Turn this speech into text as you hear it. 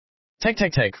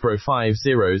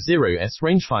Vpro500s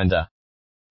rangefinder.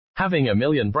 Having a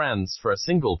million brands for a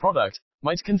single product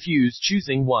might confuse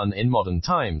choosing one in modern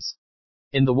times.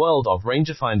 In the world of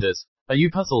rangefinders, are you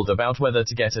puzzled about whether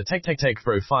to get a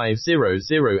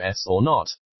Vpro500s or not?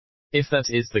 If that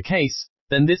is the case,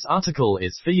 then this article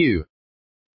is for you.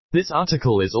 This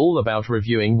article is all about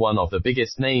reviewing one of the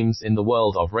biggest names in the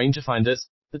world of rangefinders,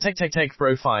 the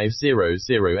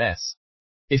Vpro500s.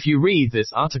 If you read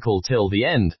this article till the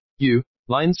end, you'll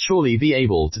surely be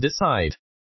able to decide.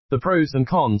 The pros and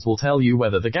cons will tell you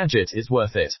whether the gadget is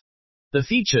worth it. The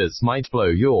features might blow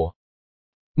your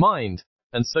mind,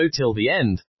 and so till the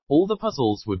end, all the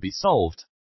puzzles would be solved.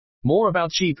 More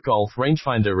about cheap golf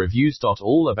rangefinder reviews.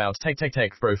 All about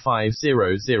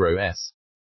Vpro500s.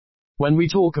 When we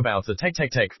talk about the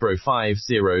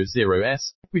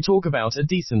Vpro500s, we talk about a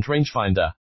decent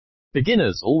rangefinder.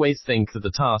 Beginners always think that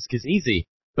the task is easy,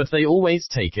 but they always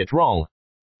take it wrong.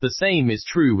 The same is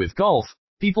true with golf.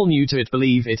 People new to it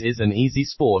believe it is an easy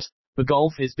sport, but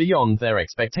golf is beyond their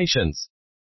expectations.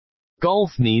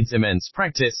 Golf needs immense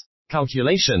practice,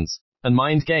 calculations, and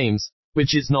mind games,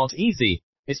 which is not easy,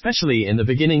 especially in the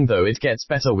beginning, though it gets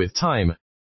better with time.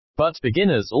 But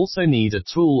beginners also need a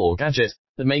tool or gadget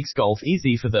that makes golf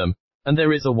easy for them, and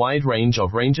there is a wide range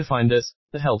of rangefinders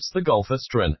that helps the golfer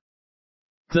strengthen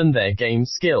their game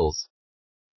skills.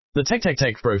 The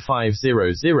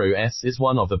Vpro500s is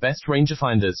one of the best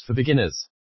rangefinders for beginners.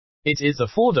 It is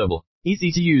affordable, easy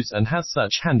to use, and has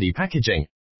such handy packaging.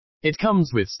 It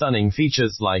comes with stunning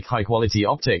features like high-quality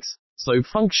optics, slope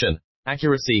function,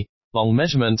 accuracy, long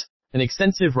measurement, an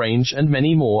extensive range, and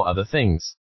many more other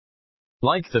things.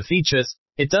 Like the features,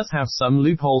 it does have some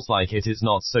loopholes, like it is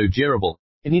not so durable,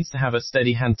 it needs to have a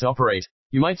steady hand to operate,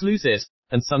 you might lose it,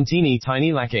 and some teeny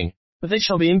tiny lacking, but they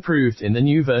shall be improved in the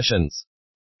new versions.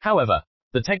 However,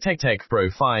 the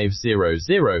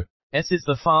Vpro500s is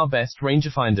the far best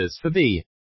rangefinders for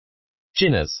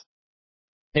beginners.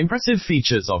 Impressive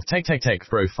features of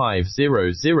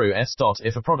Vpro500s.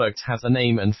 If a product has a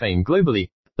name and fame globally,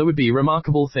 there would be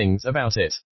remarkable things about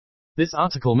it. This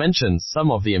article mentions some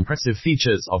of the impressive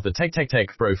features of the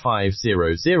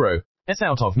Vpro500s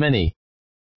out of many.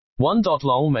 1.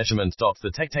 Long measurement.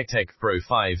 The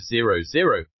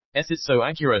Vpro500s is so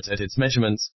accurate at its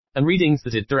measurements and readings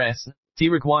that it doesn't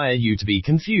require you to be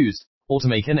confused or to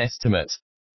make an estimate.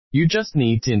 You just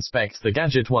need to inspect the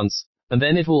gadget once, and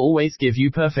then it will always give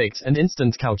you perfect and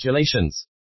instant calculations.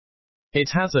 It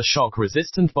has a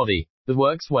shock-resistant body that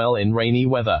works well in rainy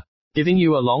weather, giving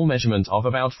you a long measurement of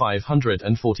about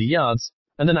 540 yards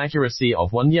and an accuracy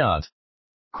of 1 yard.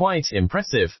 Quite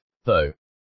impressive, though.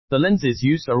 The lenses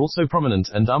used are also prominent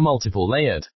and are multiple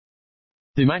layered.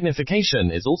 The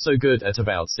magnification is also good at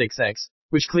about 6x,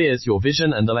 which clears your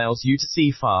vision and allows you to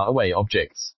see far away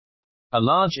objects. A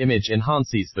large image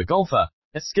enhances the golfer's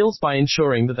skills by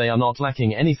ensuring that they are not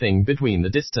lacking anything between the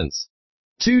distance.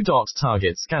 2.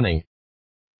 Target scanning.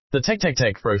 The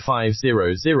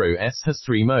Vpro500s has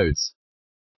 3 modes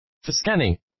for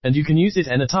scanning, and you can use it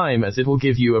anytime as it will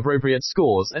give you appropriate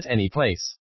scores at any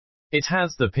place. It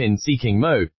has the pin-seeking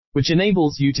mode, which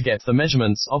enables you to get the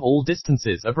measurements of all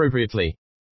distances appropriately.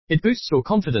 It boosts your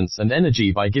confidence and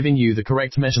energy by giving you the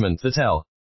correct measurement that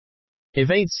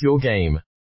elevates your game.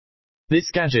 This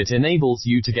gadget enables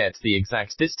you to get the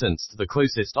exact distance to the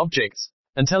closest objects,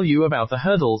 and tell you about the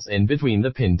hurdles in between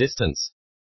the pin distance.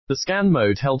 The scan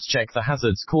mode helps check the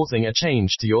hazards causing a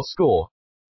change to your score.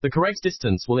 The correct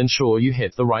distance will ensure you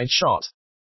hit the right shot.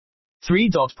 3.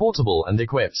 Portable and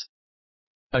equipped.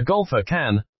 A golfer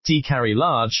can carry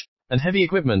large and heavy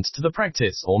equipment to the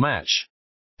practice or match.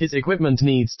 His equipment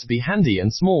needs to be handy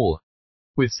and small.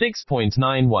 With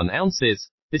 6.91 ounces,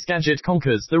 this gadget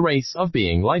conquers the race of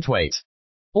being lightweight.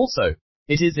 Also,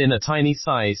 it is in a tiny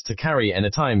size to carry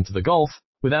anytime to the golf,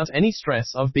 without any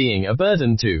stress of being a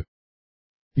burden to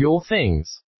your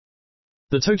things.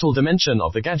 The total dimension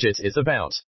of the gadget is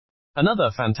about. Another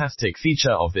fantastic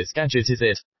feature of this gadget is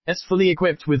it is fully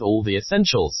equipped with all the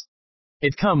essentials.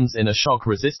 It comes in a shock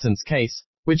resistance case,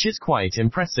 which is quite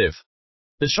impressive.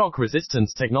 The shock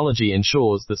resistance technology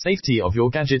ensures the safety of your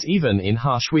gadget even in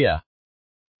harsh weather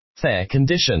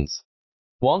conditions.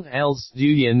 1. else do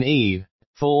you need?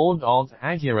 4.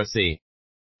 Accuracy.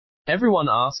 Everyone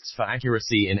asks for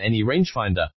accuracy in any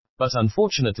rangefinder, but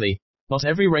unfortunately, not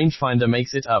every rangefinder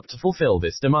makes it up to fulfill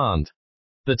this demand.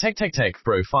 The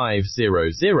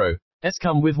Vpro500s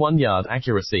come with 1 yard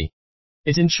accuracy.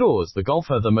 It ensures the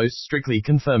golfer the most strictly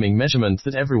confirming measurement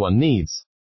that everyone needs.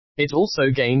 It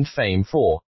also gained fame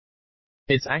for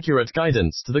its accurate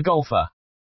guidance to the golfer.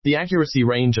 The accuracy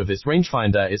range of this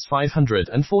rangefinder is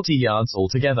 540 yards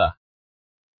altogether.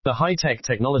 The high-tech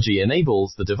technology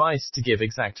enables the device to give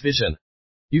exact vision.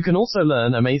 You can also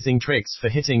learn amazing tricks for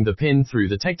hitting the pin through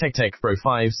the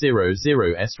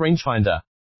Vpro500s rangefinder.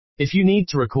 If you need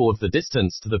to record the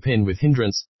distance to the pin with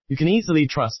hindrance, you can easily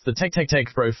trust the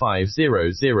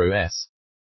Vpro500s.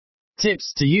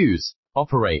 Tips to use,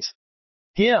 operate.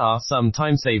 Here are some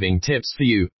time-saving tips for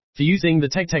you for using the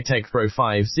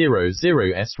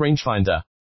Vpro500s rangefinder.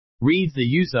 Read the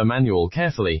user manual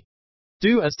carefully.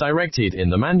 Do as directed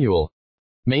in the manual.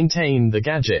 Maintain the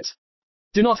gadget.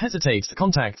 Do not hesitate to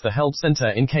contact the help center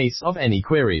in case of any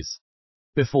queries.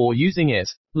 Before using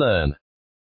it, learn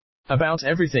about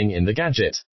everything in the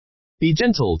gadget. Be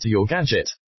gentle to your gadget.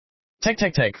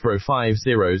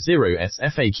 Vpro500s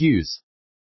FAQs.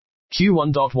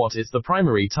 Q1. What is the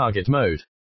primary target mode?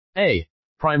 A.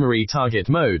 Primary target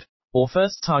mode, or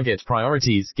first target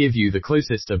priorities, give you the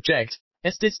closest object's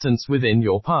distance within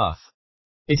your path.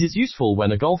 It is useful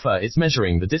when a golfer is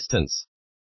measuring the distance.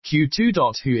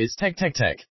 Q2. Who is Tech?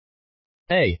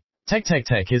 A.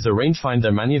 Tech is a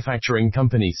rangefinder manufacturing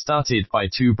company started by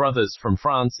two brothers from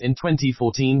France in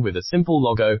 2014 with a simple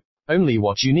logo, only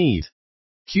what you need.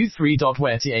 Q3.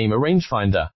 Where to aim a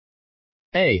rangefinder?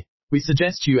 A. We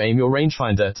suggest you aim your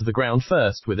rangefinder to the ground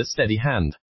first with a steady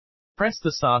hand. Press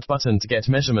the start button to get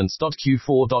measurements.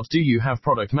 Q4. Do you have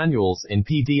product manuals in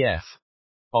PDF?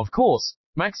 Of course,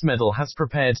 Max Medal has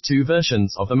prepared 2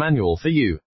 versions of the manual for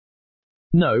you.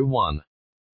 No. 1.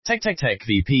 Tech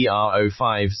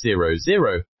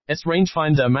Vpro500s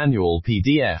rangefinder manual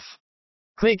PDF.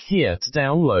 Click here to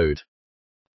download.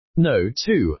 No.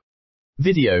 2.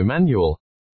 Video manual.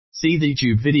 See the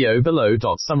YouTube video below.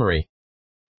 Summary.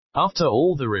 After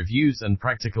all the reviews and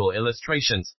practical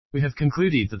illustrations, we have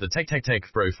concluded that the Tech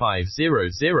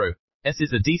Vpro500s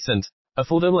is a decent,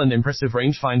 affordable and impressive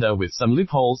rangefinder with some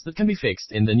loopholes that can be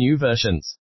fixed in the new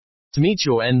versions. To meet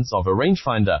your ends of a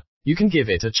rangefinder, you can give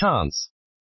it a chance.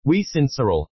 We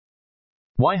sincerely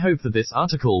hope that this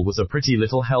article was a pretty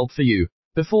little help for you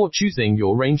before choosing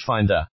your rangefinder.